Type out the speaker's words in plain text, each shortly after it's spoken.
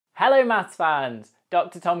Hello maths fans,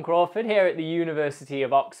 Dr. Tom Crawford here at the University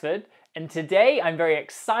of Oxford, and today I'm very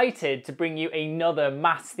excited to bring you another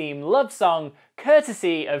maths themed love song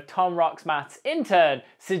courtesy of Tom Rocks Maths intern,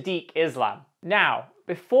 Siddiq Islam. Now,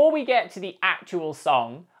 before we get to the actual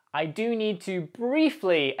song, I do need to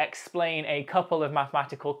briefly explain a couple of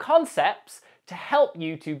mathematical concepts to help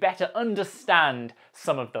you to better understand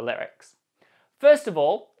some of the lyrics. First of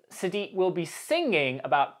all, Siddiq will be singing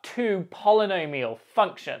about two polynomial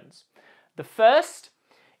functions. The first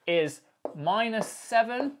is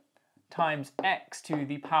 -7 times x to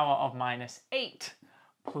the power of -8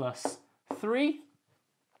 plus 3.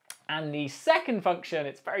 And the second function,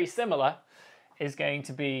 it's very similar, is going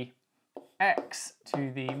to be x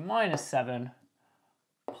to the -7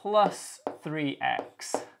 plus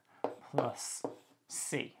 3x plus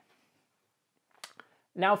c.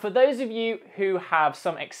 Now, for those of you who have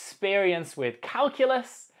some experience with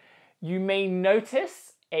calculus, you may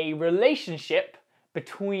notice a relationship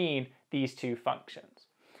between these two functions.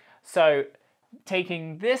 So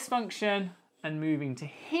taking this function and moving to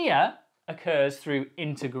here occurs through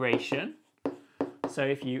integration. So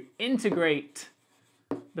if you integrate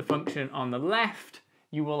the function on the left,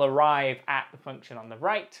 you will arrive at the function on the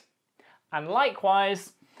right. And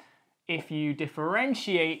likewise, if you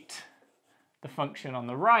differentiate the function on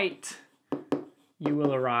the right, you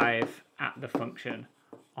will arrive at the function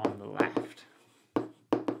on the left.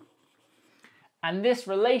 And this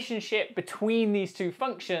relationship between these two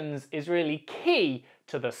functions is really key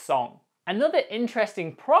to the song. Another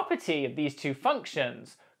interesting property of these two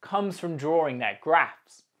functions comes from drawing their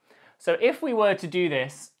graphs. So if we were to do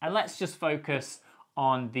this, and let's just focus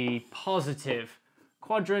on the positive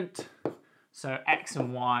quadrant, so x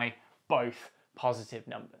and y, both positive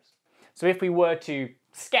numbers. So if we were to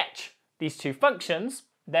sketch these two functions,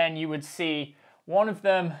 then you would see one of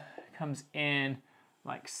them comes in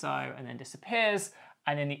like so and then disappears,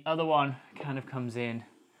 and then the other one kind of comes in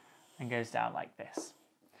and goes down like this.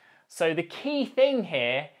 So the key thing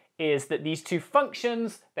here is that these two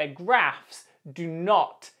functions, their graphs, do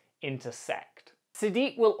not intersect.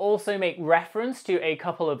 Siddiq will also make reference to a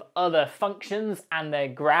couple of other functions and their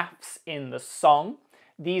graphs in the song.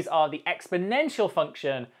 These are the exponential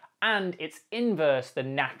function and its inverse, the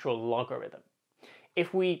natural logarithm.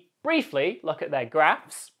 If we briefly look at their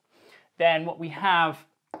graphs, then what we have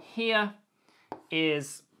here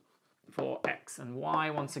is, for x and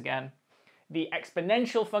y once again, the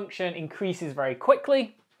exponential function increases very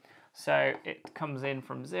quickly. So it comes in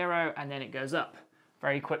from 0 and then it goes up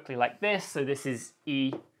very quickly like this. So this is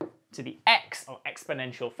e to the x, or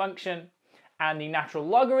exponential function. And the natural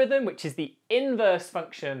logarithm, which is the inverse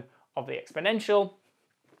function of the exponential,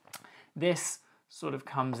 this sort of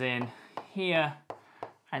comes in here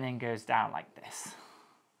and then goes down like this.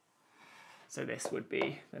 So this would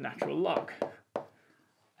be the natural log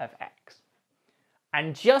of x.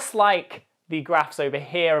 And just like the graphs over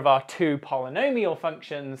here of our two polynomial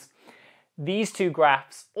functions, these two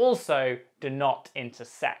graphs also do not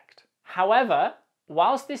intersect. However,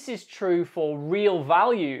 whilst this is true for real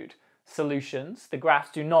valued solutions, the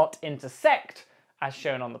graphs do not intersect as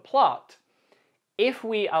shown on the plot. If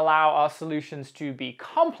we allow our solutions to be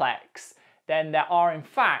complex, then there are in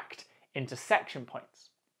fact intersection points.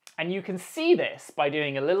 And you can see this by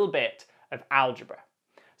doing a little bit of algebra.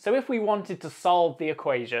 So if we wanted to solve the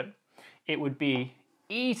equation, it would be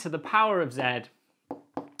e to the power of z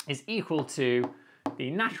is equal to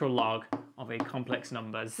the natural log of a complex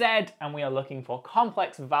number z, and we are looking for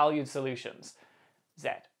complex valued solutions, z.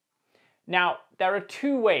 Now, there are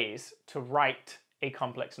two ways to write a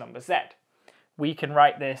complex number z. We can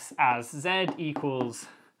write this as z equals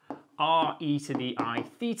r e to the I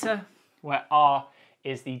theta, where r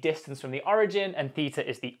is the distance from the origin and theta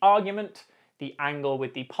is the argument, the angle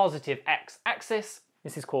with the positive x-axis.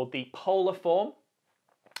 This is called the polar form.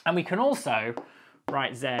 And we can also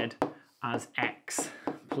write z as x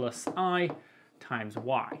plus I times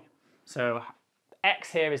y. So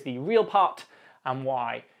x here is the real part and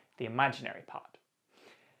y the imaginary part.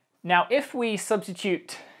 Now, if we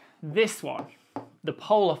substitute this one, the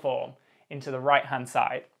polar form, into the right-hand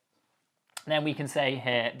side, then we can say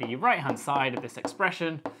here the right-hand side of this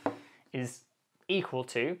expression is equal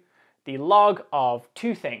to the log of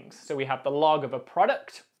two things. So we have the log of a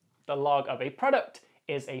product. The log of a product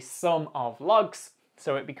is a sum of logs.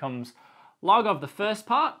 So it becomes log of the first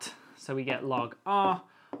part. So we get log r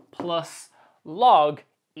plus log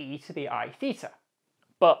e to the I theta.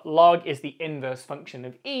 But log is the inverse function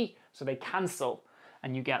of e, so they cancel,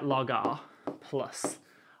 and you get log r plus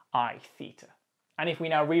I theta. And if we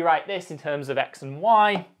now rewrite this in terms of x and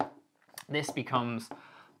y, this becomes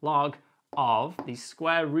log of the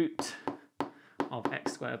square root of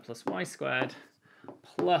x squared plus y squared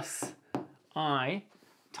plus I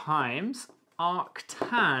times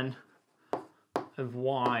arctan of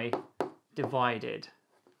y divided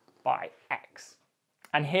by x.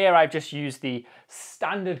 And here I've just used the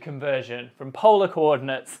standard conversion from polar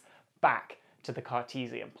coordinates back to the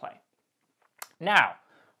Cartesian plane. Now,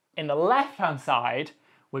 in the left-hand side,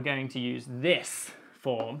 we're going to use this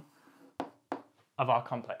form of our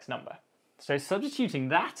complex number. So substituting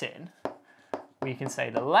that in, we can say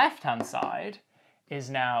the left-hand side is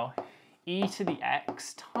now e to the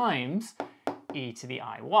x times e to the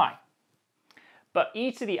iy. But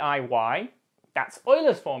e to the iy, that's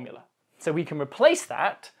Euler's formula. So we can replace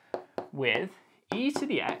that with e to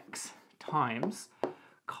the x times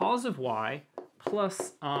cos of y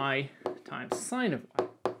plus I times sine of y.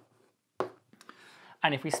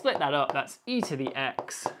 And if we split that up, that's e to the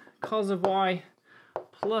x cos of y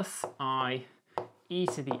plus I e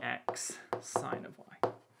to the x sine of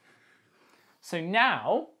y. So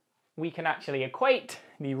now we can actually equate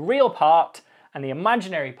the real part and the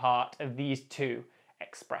imaginary part of these two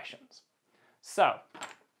expressions. So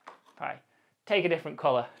if I take a different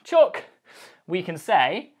colour chalk, we can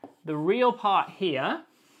say the real part here,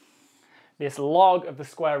 this log of the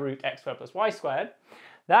square root x squared plus y squared,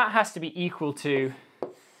 that has to be equal to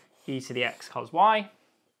e to the x cos y.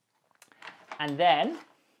 And then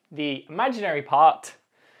the imaginary part,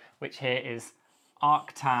 which here is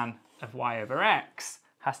arctan of y over x,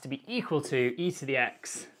 has to be equal to e to the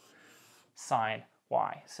x sine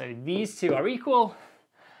y. So these two are equal,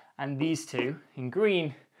 and these two in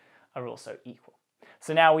green are also equal.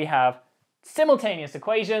 So now we have simultaneous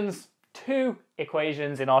equations, two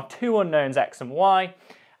equations in our two unknowns x and y,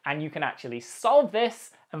 and you can actually solve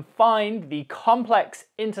this and find the complex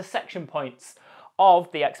intersection points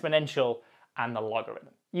of the exponential and the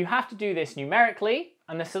logarithm. You have to do this numerically,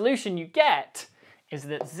 and the solution you get is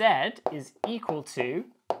that z is equal to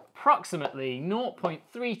approximately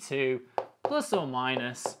 0.32 plus or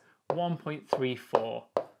minus 1.34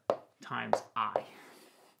 times I.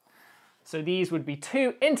 So these would be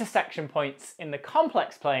two intersection points in the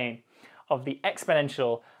complex plane of the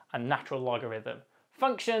exponential and natural logarithm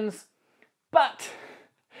functions. But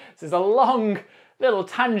this is a long little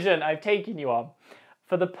tangent I've taken you on.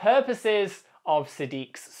 For the purposes of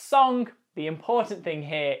Siddiq's song, the important thing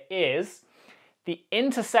here is the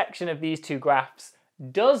intersection of these two graphs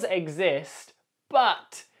does exist,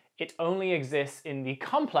 but it only exists in the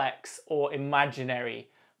complex or imaginary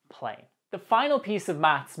plane. The final piece of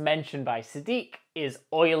maths mentioned by Siddiq is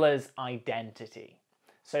Euler's identity.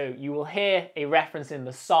 So you will hear a reference in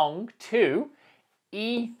the song to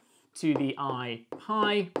e to the I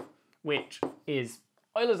pi, which is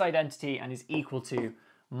Euler's identity and is equal to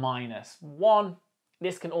minus 1.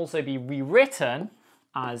 This can also be rewritten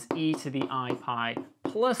as e to the I pi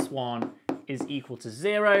plus 1 is equal to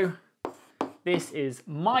 0. This is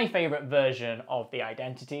my favourite version of the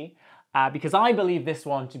identity because I believe this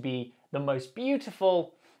one to be the most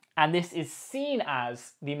beautiful, and this is seen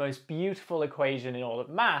as the most beautiful equation in all of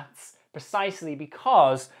maths precisely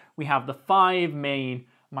because we have the 5 main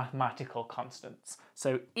mathematical constants.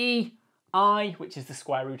 So e, I, which is the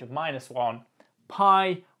square root of minus 1,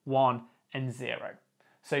 pi, 1, and 0.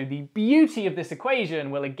 So the beauty of this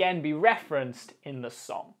equation will again be referenced in the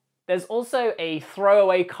song. There's also a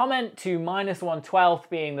throwaway comment to minus 1/12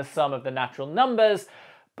 being the sum of the natural numbers,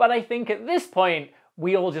 but I think at this point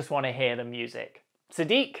we all just want to hear the music.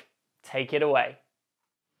 Siddiq, take it away.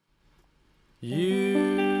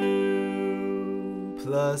 You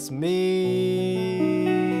plus me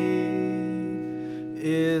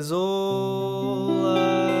is all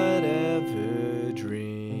I'd ever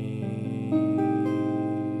dream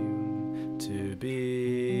to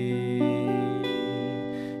be.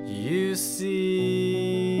 You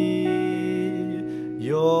see,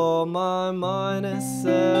 you're my minus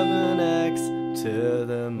 7x to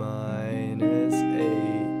the minus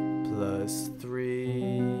 8 plus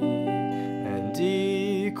 3, and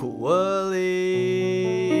equally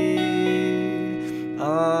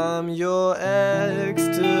I'm your x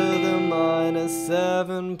to the minus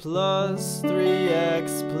 7 plus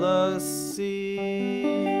 3x plus c.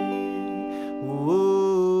 Woo.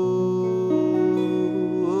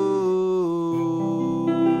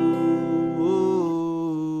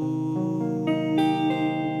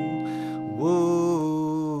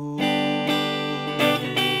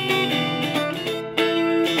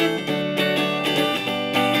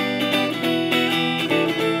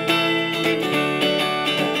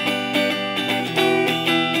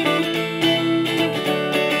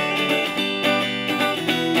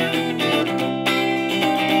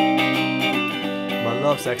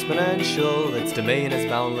 exponential. Its domain is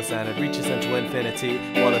boundless and it reaches into infinity.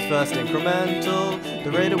 While at first incremental,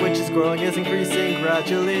 the rate at which it's growing is increasing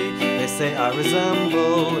gradually. They say I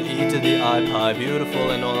resemble e to the I pi, beautiful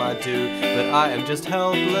in all I do, but I am just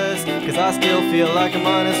helpless, cause I still feel like a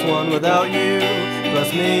 -1 without you.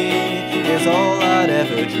 Plus me is all I'd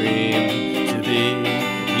ever dream to be.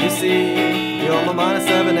 You see, you're my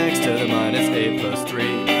 -7x to the -8 plus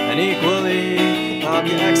 3, and equally, I'm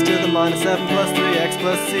the x to the -7 plus 3x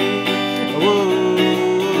plus c. Ooh.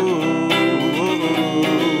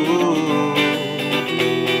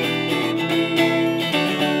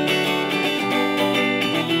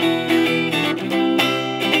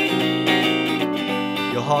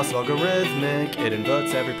 Your heart's logarithmic, it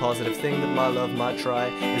inverts every positive thing that my love might try.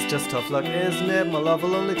 It's just tough luck, isn't it? My love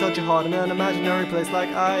will only touch your heart in an imaginary place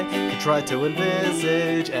like I could try to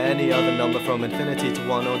envisage any other number from infinity to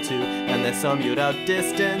 1 or 2, and then sum you'd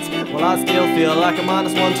outdistance. Well, I still feel like a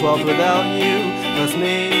 -1/12 without you. Plus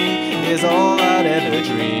me is all I'd ever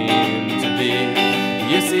dream to be.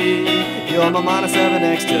 You see, you're my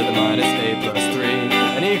 -7x to the -8 plus 3,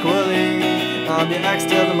 and equally, I'm the x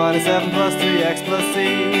to the -7 plus 3x plus c.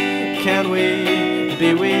 Can we be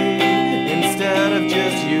we instead of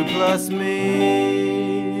just you plus me?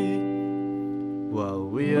 Well,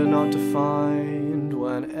 we are not defined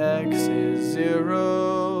when x is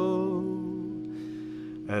 0,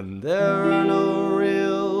 and there are no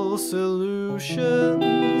real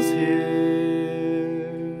solutions here.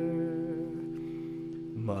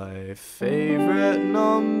 My favorite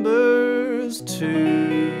number's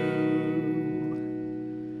 2,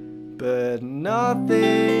 but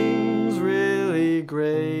nothing